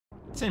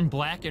It's in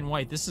black and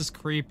white. This is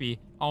creepy.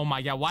 Oh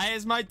my god, why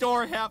is my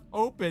door half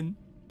open?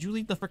 Did you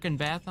leave the frickin'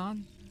 bath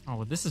on? Oh,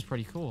 well, this is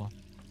pretty cool.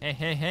 Hey,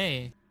 hey,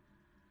 hey.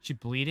 She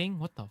bleeding?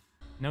 What the?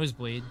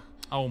 Nosebleed.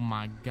 Oh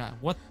my god,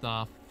 what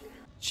the?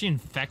 She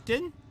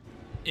infected?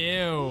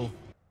 Ew.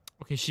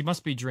 Okay, she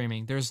must be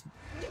dreaming. There's...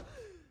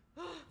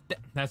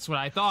 That's what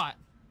I thought.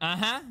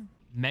 Uh-huh.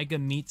 Mega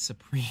Meat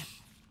Supreme.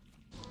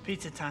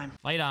 Pizza time.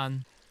 Light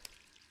on.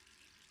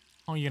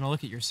 Oh, you're gonna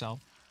look at yourself.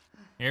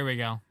 Here we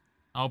go.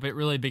 I hope it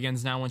really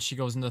begins now when she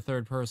goes into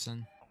third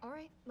person.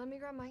 Alright, let me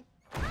grab my...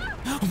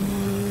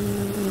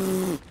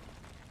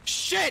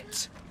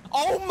 Shit!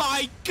 Oh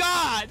my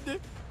god!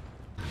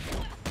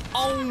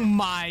 Oh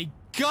my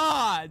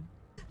god!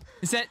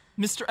 Is that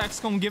Mr. X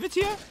gonna give it to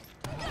you?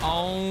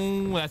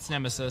 Oh, that's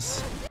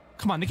Nemesis.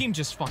 Come on, the game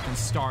just fucking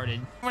started.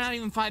 We're not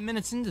even 5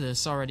 minutes into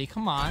this already.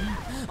 Come on.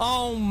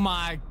 Oh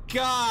my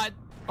god.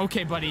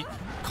 Okay, buddy.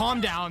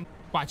 Calm down.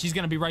 Watch, he's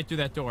gonna be right through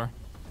that door.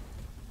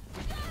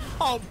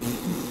 Oh.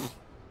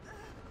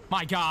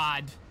 My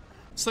god.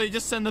 So they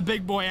just send the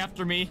big boy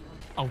after me.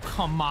 Oh,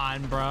 come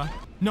on, bruh.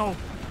 No.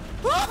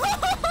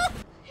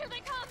 Here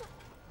they come!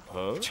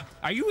 Huh?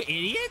 Are you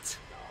idiot?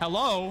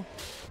 Hello?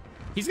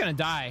 He's gonna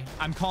die.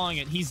 I'm calling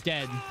it. He's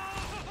dead.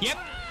 Yep,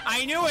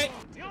 I knew it.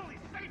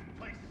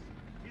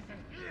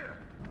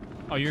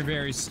 Oh, you're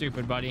very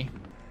stupid, buddy.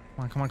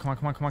 Come on, come on, come on,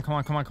 come on, come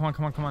on, come on, come on,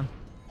 come on, come on.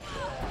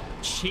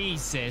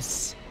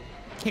 Jesus.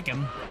 Kick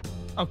him.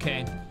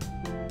 Okay.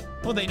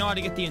 Well, they know how to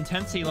get the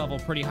intensity level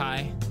pretty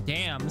high.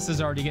 Damn, this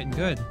is already getting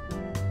good.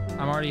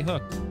 I'm already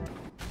hooked.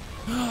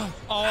 Oh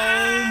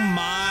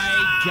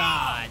my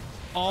god.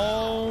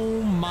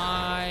 Oh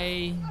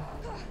my.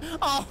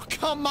 Oh,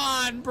 come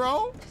on,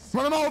 bro.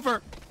 Run him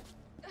over.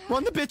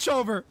 Run the bitch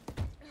over.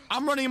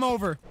 I'm running him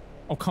over.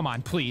 Oh, come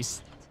on,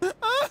 please.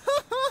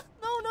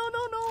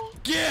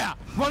 Yeah!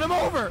 Run him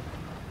over!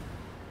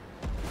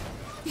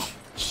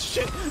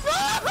 Shit!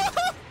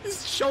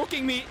 He's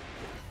choking me!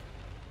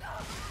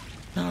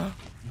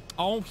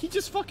 Oh, he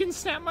just fucking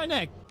snapped my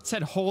neck. It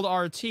said hold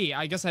RT.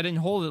 I guess I didn't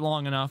hold it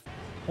long enough.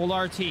 Hold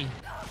RT.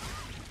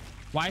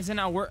 Why is it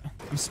not work?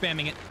 I'm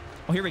spamming it.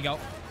 Oh, here we go.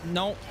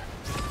 No.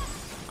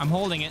 I'm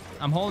holding it.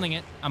 I'm holding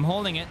it. I'm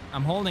holding it.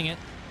 I'm holding it.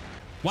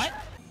 What?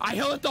 I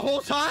held it the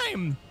whole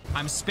time!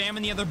 I'm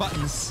spamming the other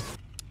buttons.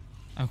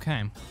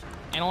 Okay.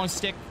 Analog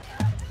stick.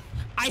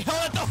 I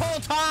held it the whole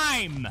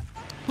time!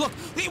 Look,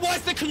 it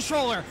was the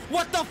controller!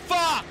 What the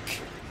fuck?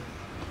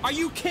 Are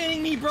you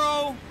kidding me,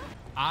 bro?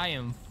 I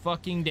am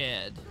fucking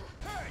dead.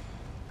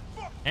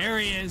 There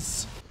he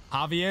is.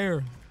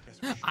 Javier.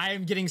 I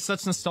am getting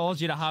such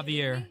nostalgia to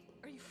Javier.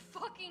 Are you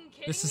fucking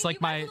kidding This is me?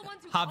 like my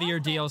Javier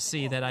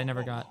DLC that I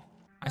never got.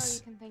 You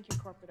can thank your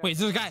corporate Wait,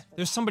 there's a guy.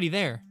 There's somebody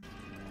there.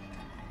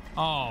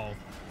 Oh,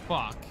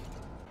 fuck.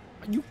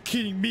 Are you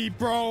kidding me,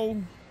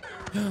 bro?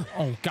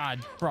 Oh,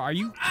 God. Bro, are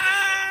you...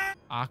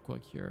 Aqua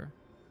Cure.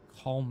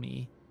 Call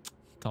me.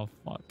 What the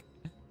fuck?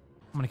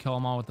 I'm gonna kill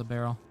them all with the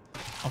barrel.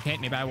 Okay,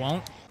 maybe I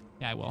won't.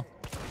 Yeah, I will.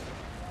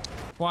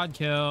 Quad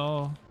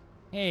kill.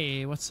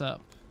 Hey, what's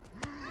up?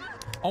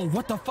 Oh,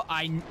 what the fuck?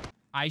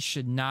 I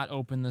should not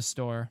open this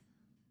door.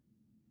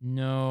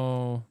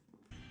 No.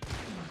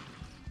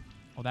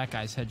 Oh, that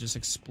guy's head just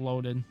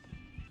exploded.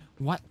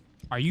 What?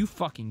 Are you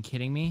fucking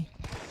kidding me?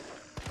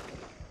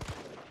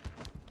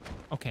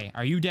 Okay,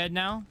 are you dead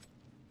now?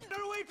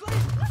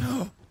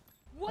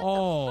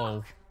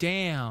 Oh,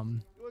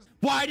 damn.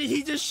 Why did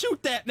he just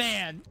shoot that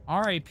man?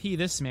 R.I.P.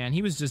 this man.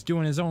 He was just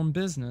doing his own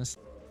business.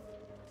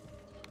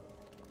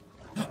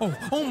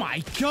 Oh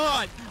my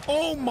god.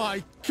 Oh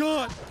my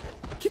god.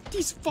 Get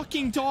these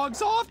fucking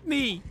dogs off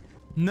me.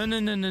 No.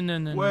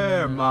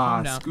 Where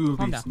my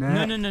Scooby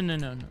snack?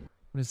 No.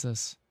 What is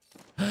this?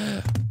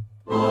 I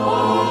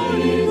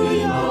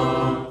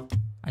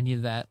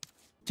needed that.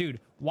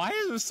 Dude, why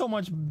is there so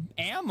much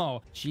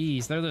ammo?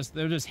 Jeez,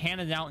 they're just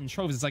handing out in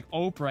trophies. It's like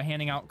Oprah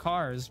handing out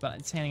cars, but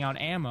it's handing out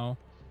ammo.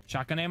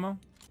 Shotgun ammo?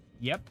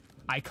 Yep,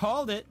 I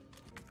called it.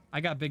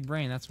 I got big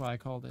brain, that's why I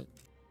called it.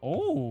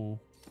 Oh,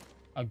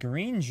 a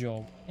green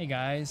jolt. Hey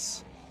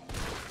guys.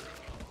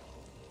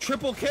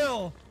 Triple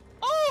kill.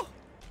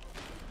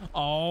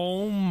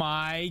 Oh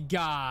my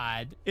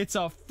god. It's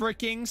a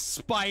freaking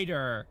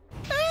spider.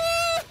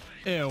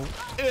 Ew.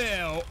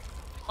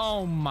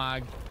 Oh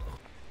my.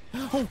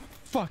 Oh,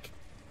 fuck.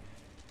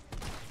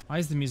 Why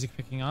is the music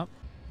picking up?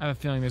 I have a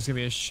feeling there's gonna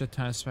be a shit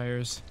ton of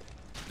spiders.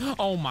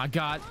 Oh my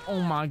god.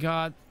 Oh my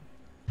god.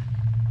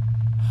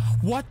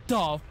 What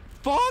the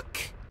fuck?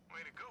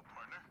 Way to go,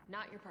 partner.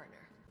 Not your partner.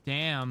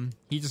 Damn.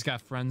 He just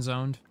got friend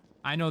zoned.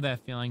 I know that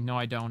feeling. No,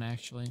 I don't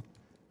actually.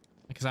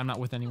 Because I'm not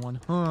with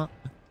anyone. Huh.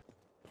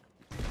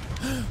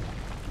 Are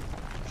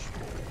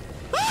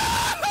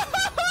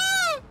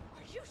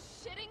you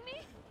shitting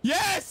me?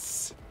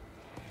 Yes!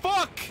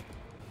 Fuck!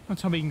 Don't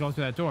tell me you can go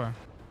through that door.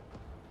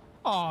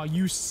 Oh,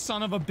 you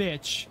son of a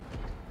bitch.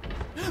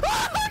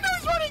 Ah, no,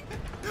 he's running!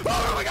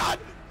 Oh my god!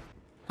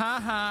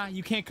 Haha,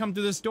 you can't come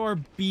through this door,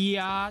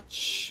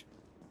 biatch.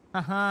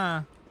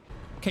 Haha.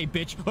 Okay,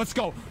 bitch, let's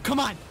go. Come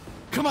on.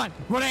 Come on,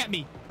 run at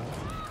me.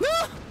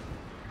 Ah!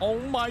 Oh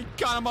my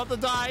god, I'm about to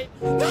die.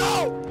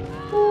 No!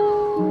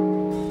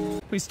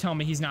 Please tell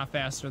me he's not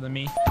faster than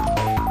me.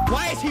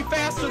 Why is he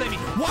faster than me?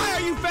 Why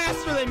are you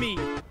faster than me?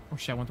 Oh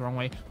shit, I went the wrong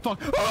way.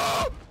 Fuck.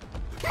 Ah!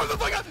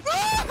 Motherfucker!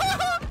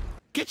 Ah!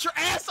 Get your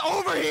ass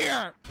over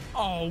here!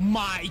 Oh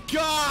my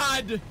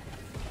god!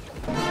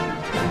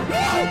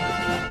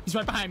 No! He's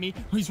right behind me.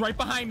 He's right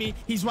behind me.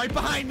 He's right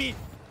behind me.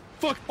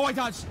 Fuck. Oh, I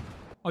dodged.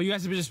 Oh, you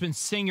guys have just been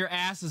sitting your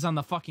asses on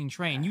the fucking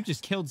train. You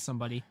just killed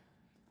somebody.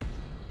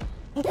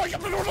 Oh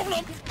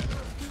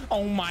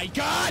my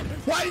god!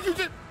 Why did you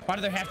just... Why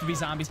do there have to be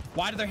zombies?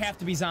 Why do there have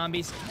to be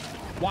zombies?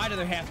 Why do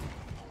there have to...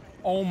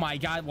 Oh my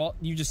god. Well,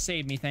 you just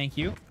saved me. Thank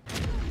you.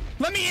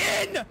 Let me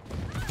in!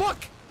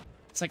 Fuck!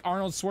 It's like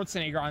Arnold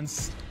Schwarzenegger on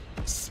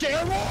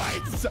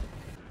steroids!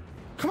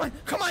 Come on,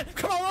 come on,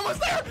 come on, we're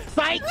almost there!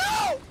 Fight!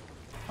 No!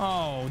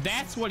 Oh,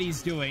 that's what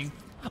he's doing.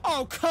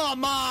 Oh,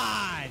 come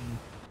on!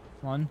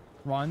 Run,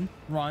 run,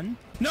 run.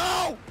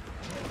 No!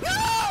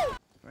 No!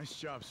 Nice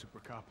job, Super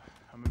Cop.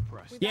 I'm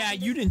impressed. Yeah,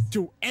 you didn't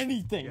do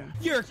anything. Yeah.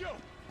 You're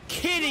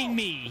kidding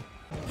me.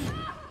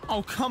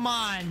 Oh, come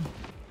on.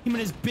 Him and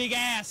his big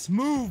ass.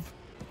 Move.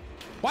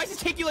 Why does it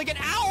take you like an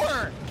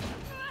hour?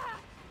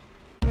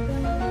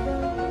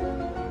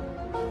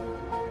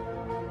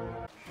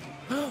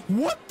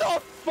 What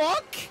the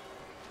fuck?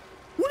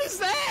 What is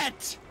that?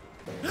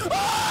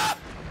 Ah!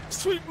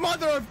 Sweet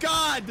mother of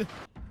God.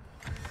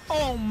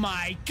 Oh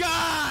my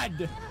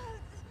God.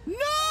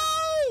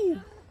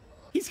 No!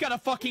 He's got a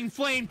fucking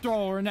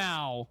flamethrower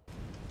now.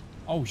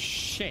 Oh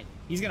shit.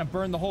 He's gonna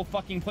burn the whole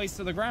fucking place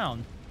to the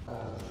ground.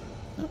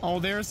 Oh,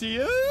 there's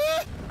he.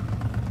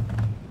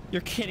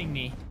 You're kidding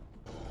me.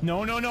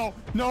 No, no, no,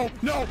 no,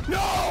 no,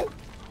 no!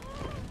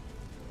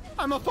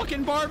 I'm a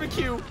fucking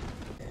barbecue.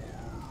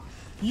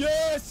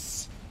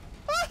 Yes!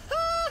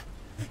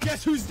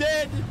 Guess who's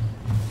dead?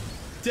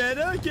 Dead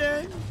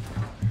again.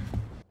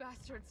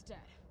 Bastard's dead.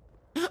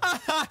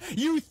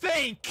 You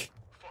think?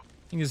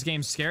 Think this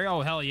game's scary?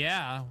 Oh, hell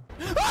yeah.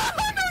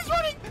 Ah, no, he's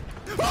running!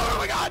 Oh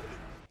my god!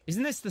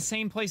 Isn't this the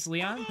same place,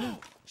 Leon?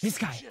 This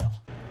guy.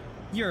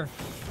 You're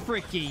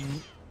freaking...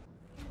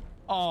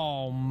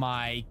 Oh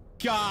my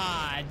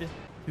god.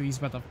 Dude, he's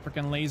about to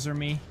freaking laser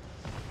me.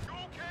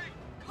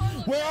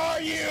 Where are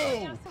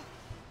you?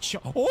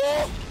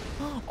 Oh!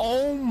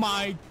 Oh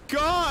my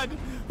god!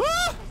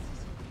 Ah!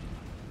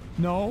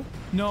 No,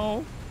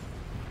 no.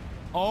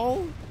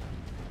 Oh.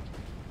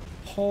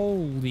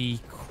 Holy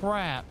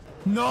crap.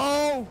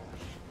 No!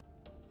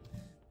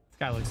 This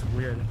guy looks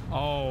weird.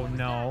 Oh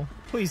no.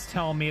 Please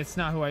tell me it's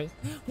not who I...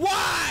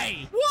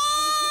 Why?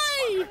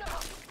 Why?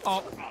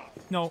 Oh,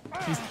 no.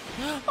 He's...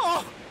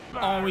 Oh!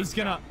 Oh, he's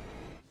gonna...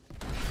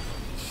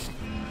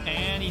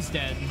 And he's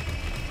dead.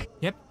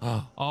 Yep.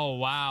 Oh,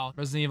 wow.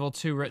 Resident Evil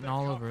 2 written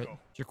all over it.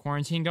 Is your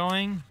quarantine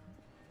going?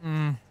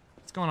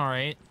 It's going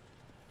alright.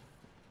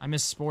 I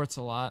miss sports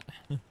a lot.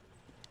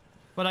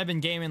 But I've been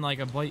gaming like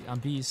a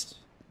beast.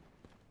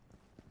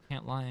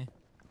 Can't lie.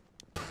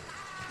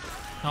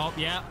 Oh,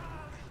 yeah.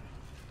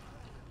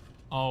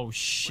 Oh,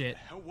 shit.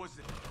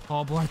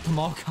 Oh, boy, the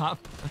mall cop.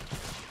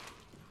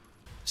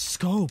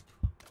 Scope.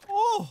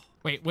 Oh!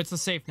 Wait, what's the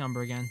safe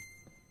number again?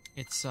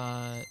 It's,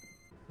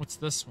 what's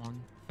this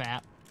one?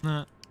 Fat.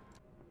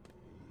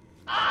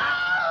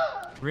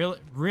 Really?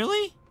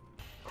 Really?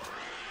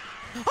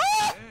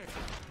 Ah!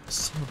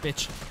 Son of a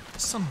bitch.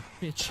 Son of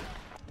a bitch.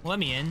 Let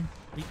me in.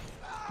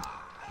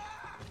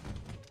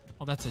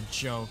 Oh, that's a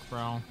joke,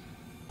 bro.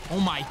 Oh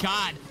my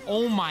god.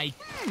 Oh my...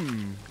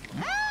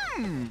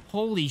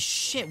 Holy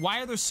shit.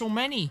 Why are there so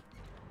many?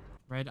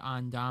 Red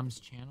on Dom's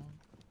channel.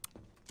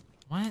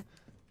 What?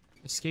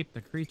 Escape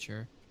the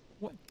creature.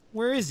 What?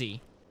 Where is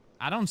he?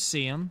 I don't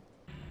see him.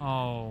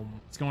 Oh,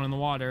 it's going in the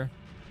water.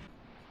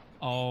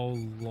 Oh,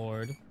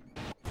 Lord.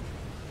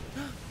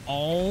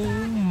 Oh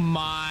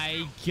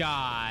my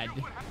god.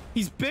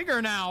 He's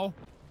bigger now.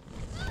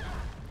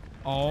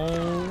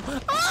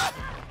 Oh. Ah!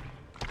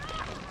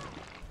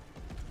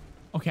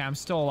 Okay, I'm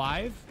still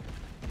alive.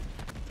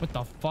 What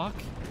the fuck?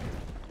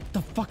 What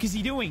the fuck is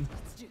he doing?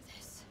 Let's do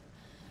this.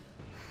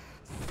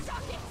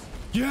 Suck it.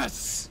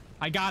 Yes!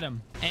 I got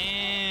him.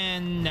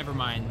 And never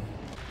mind.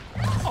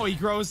 Oh, he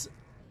grows.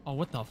 Oh,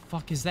 what the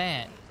fuck is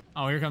that?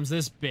 Oh, here comes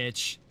this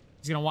bitch.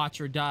 He's gonna watch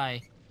her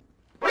die.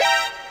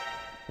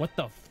 What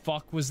the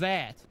fuck was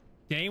that?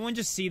 Did anyone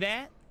just see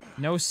that?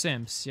 No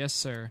simps. Yes,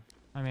 sir.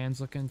 My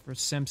man's looking for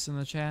simps in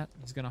the chat.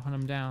 He's gonna hunt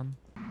him down.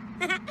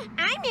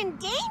 I'm in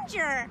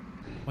danger.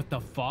 What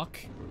the fuck?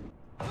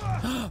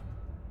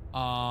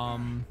 Oh,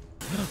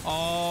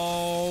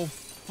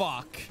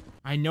 fuck.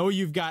 I know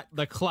you've got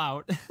the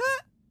clout.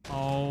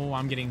 Oh,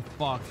 I'm getting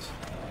fucked.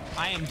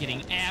 I am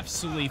getting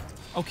absolutely...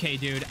 Okay,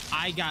 dude.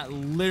 I got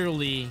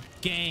literally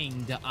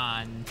ganged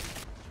on.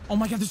 Oh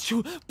my god, there's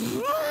two...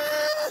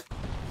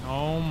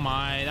 Oh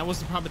my... That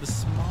was probably the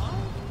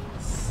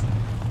smallest.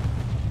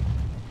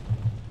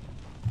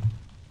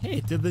 Hey,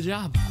 it did the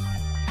job.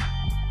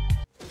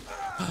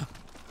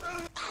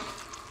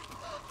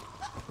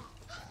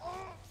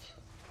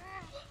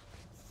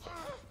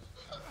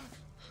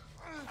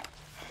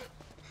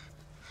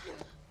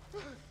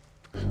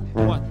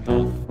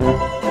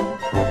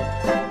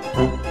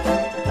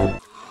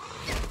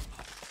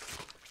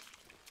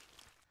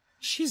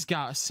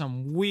 got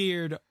some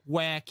weird,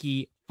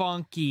 wacky,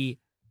 funky,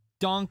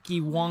 donkey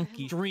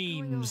wonky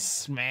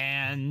dreams,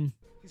 man.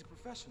 He's a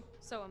professional.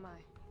 So am I.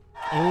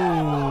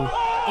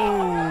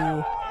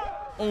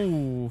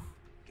 Oh.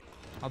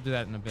 I'll do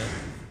that in a bit.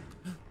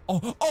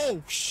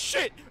 Oh,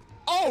 shit.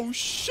 Oh,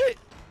 shit.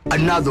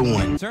 Another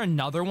one. Is there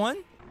another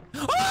one?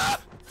 Ah!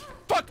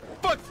 Fuck.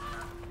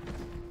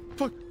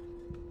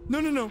 No.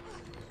 No!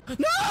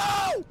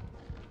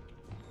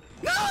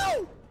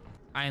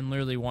 I am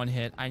literally one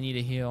hit. I need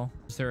a heal.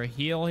 Is there a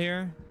heal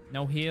here?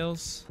 No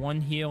heals.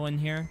 One heal in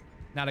here.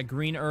 Not a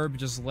green herb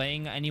just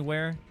laying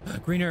anywhere.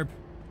 Green herb.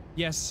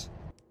 Yes.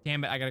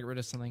 Damn it. I gotta get rid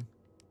of something.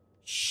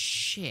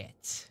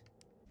 Shit.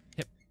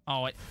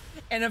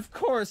 And of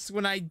course,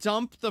 when I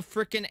dump the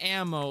frickin'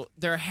 ammo,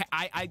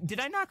 did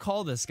I not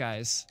call this,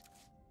 guys?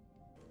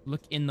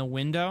 Look in the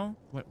window.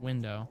 What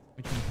window?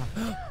 Which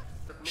one?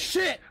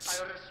 Shit!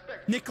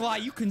 Nikolai,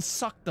 you can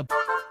suck the.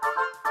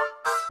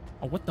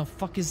 Oh, what the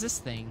fuck is this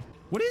thing?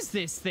 What is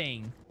this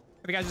thing?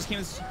 The guy just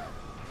came.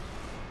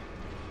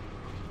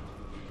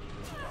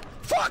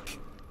 Fuck!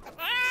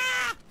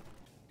 Ah!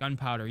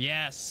 Gunpowder,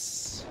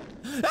 yes.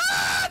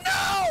 Ah,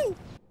 no!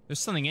 There's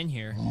something in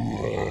here.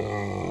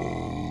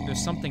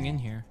 There's something in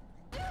here.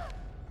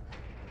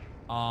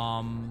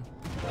 Oh,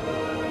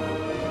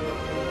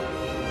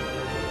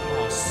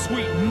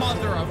 sweet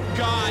mother of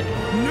God.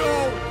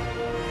 No!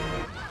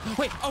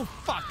 Wait, oh,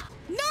 fuck.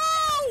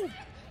 No!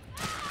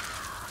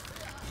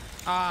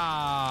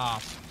 Ah,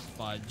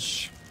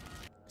 fudge.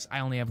 I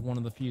only have one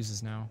of the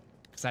fuses now.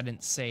 Because I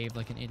didn't save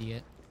like an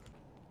idiot.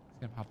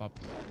 It's gonna pop up.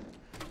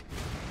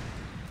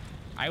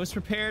 I was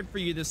prepared for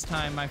you this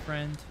time, my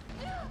friend.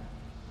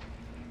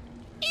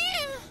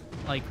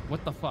 Like,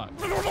 what the fuck?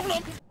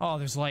 Oh,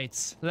 there's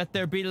lights. Let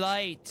there be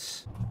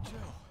light.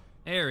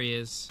 There he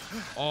is.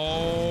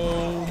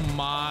 Oh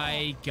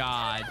my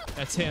God.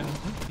 That's him.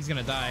 He's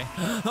gonna die.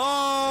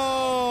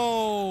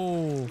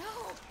 Oh!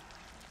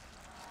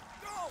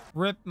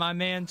 Rip my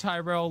man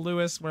Tyrell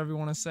Lewis, whatever you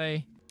want to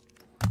say.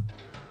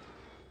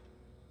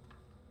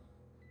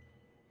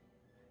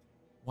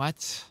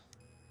 What?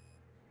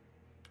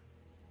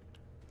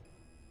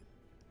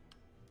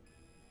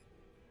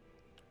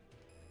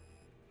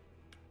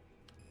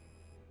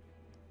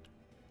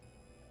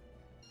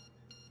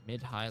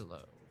 Mid, high,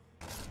 low.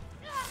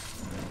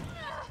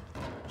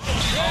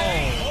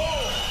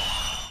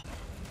 Oh.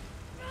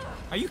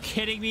 Are you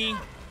kidding me? Of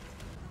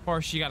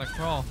course, she gotta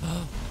crawl.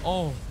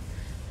 Oh.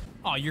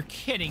 Oh, you're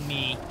kidding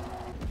me.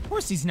 Of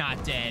course he's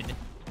not dead.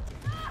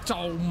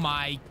 Oh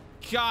my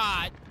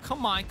God.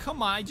 Come on.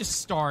 I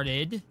just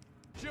started.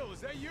 Jill, is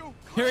that you?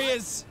 Here he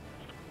is.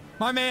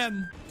 My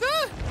man.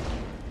 Ah.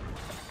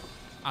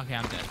 Okay,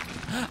 I'm dead.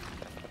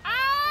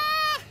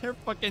 Ah! Her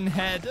fucking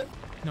head.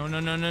 No.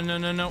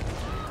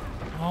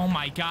 Oh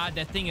my God,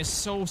 that thing is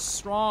so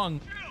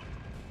strong.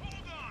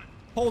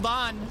 Hold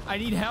on, I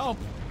need help.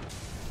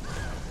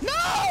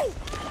 No!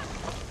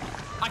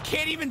 I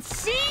can't even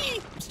see!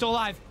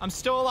 I'm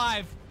still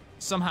alive.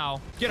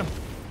 Somehow. Get him.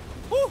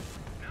 Woo!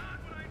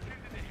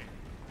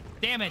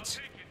 Damn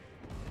it.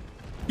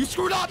 You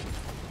screwed up!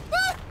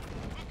 Ah!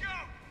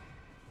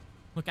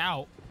 Look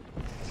out.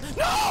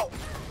 No!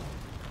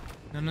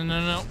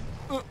 No.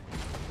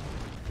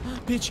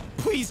 Bitch,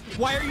 please,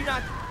 why are you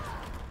not...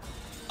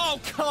 Oh,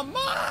 come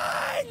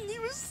on! He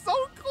was so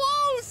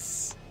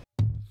close!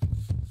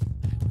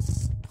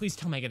 Please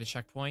tell me I get a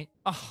checkpoint.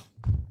 Oh.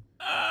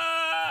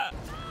 Oh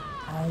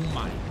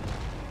my.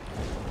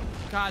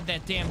 God,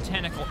 that damn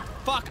tentacle.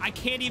 Fuck, I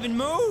can't even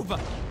move!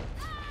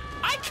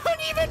 I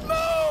couldn't even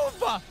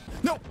move!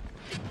 No!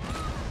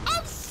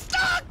 I'm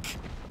stuck!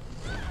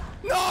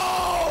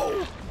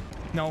 No!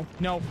 No.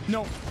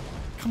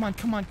 Come on,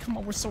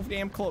 we're so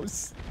damn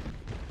close.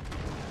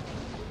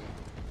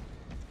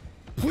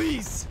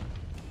 Please!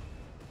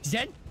 He's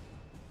dead?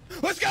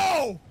 Let's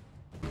go!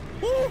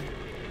 Woo!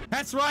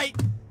 That's right!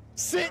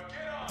 Sit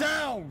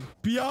down,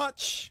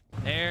 biatch!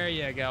 There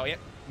you go. Yep,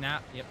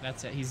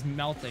 that's it. He's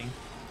melting.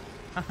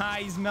 Haha,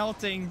 he's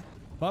melting.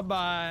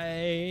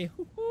 Bye-bye.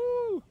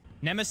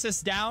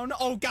 Nemesis down.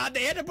 Oh God,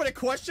 they had to put a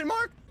question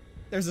mark?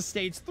 There's a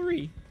stage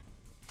 3.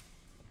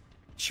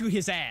 Shoot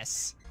his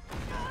ass.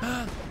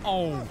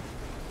 Oh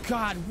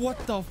God, what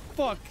the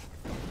fuck?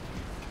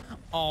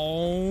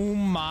 Oh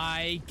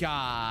my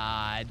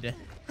God.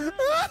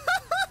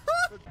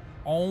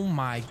 Oh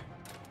my.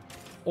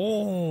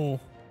 Oh.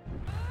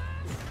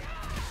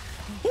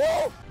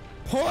 Whoa!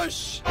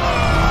 Push!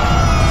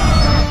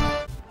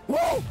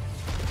 Whoa!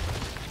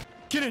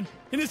 Get in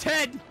his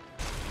head!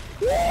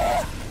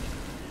 Whoa!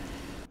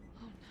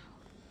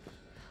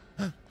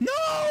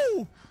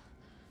 No!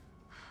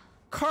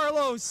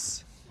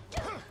 Carlos!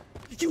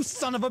 You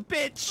son of a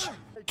bitch!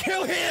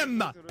 Kill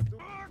him!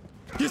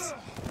 Yes!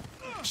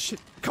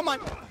 Shit, come on!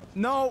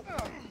 No!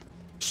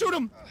 Shoot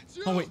him!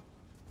 Oh wait.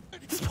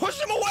 Just push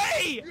him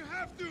away! You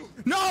have to!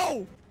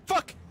 No!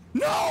 Fuck!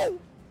 No!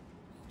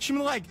 Shoot him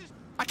in the leg!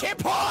 I can't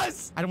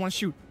pause! I don't want to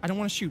shoot. I don't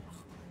want to shoot.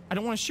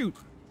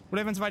 What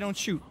happens if I don't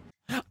shoot?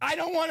 I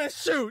don't want to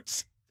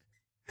shoot!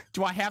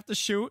 Do I have to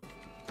shoot?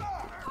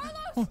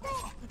 Carlos!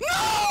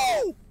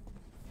 No!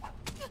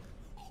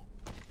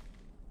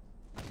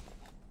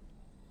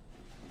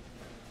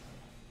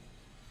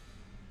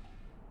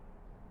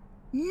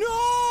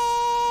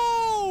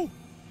 No!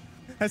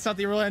 That's not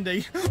the real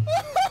ending.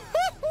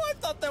 I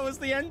thought that was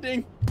the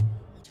ending.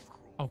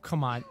 Oh,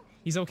 come on.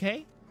 He's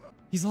okay?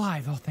 He's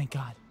alive. Oh, thank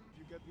God.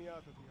 You get me out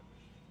of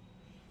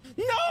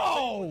here.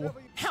 No!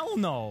 Hell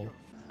no.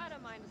 I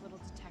don't mind a little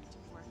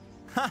detective work.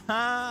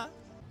 Haha.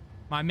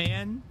 My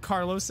man,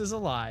 Carlos, is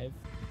alive.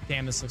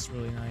 Damn, this looks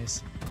really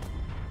nice.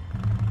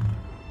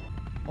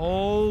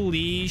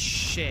 Holy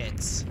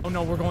shit. Oh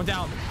no, we're going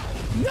down.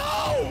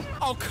 No!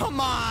 Oh, come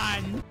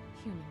on!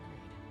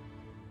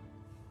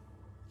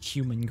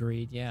 Human greed. Human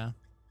greed, yeah.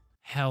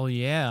 Hell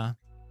yeah.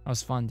 That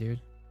was fun,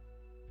 dude.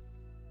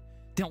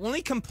 The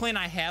only complaint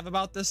I have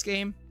about this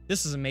game,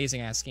 this is an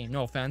amazing ass game,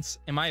 no offense.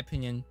 In my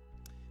opinion,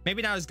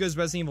 maybe not as good as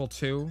Resident Evil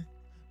 2,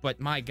 but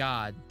my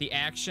God, the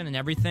action and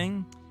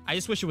everything, I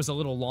just wish it was a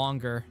little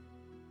longer.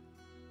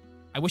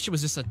 I wish it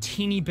was just a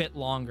teeny bit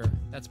longer.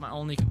 That's my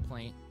only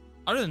complaint.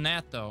 Other than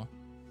that, though,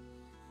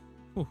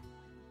 whew,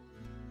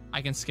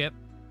 I can skip.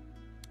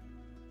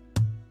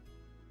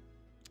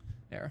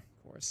 There,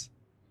 of course.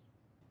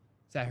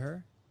 Is that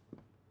her?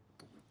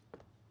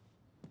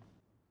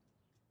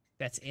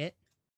 That's it?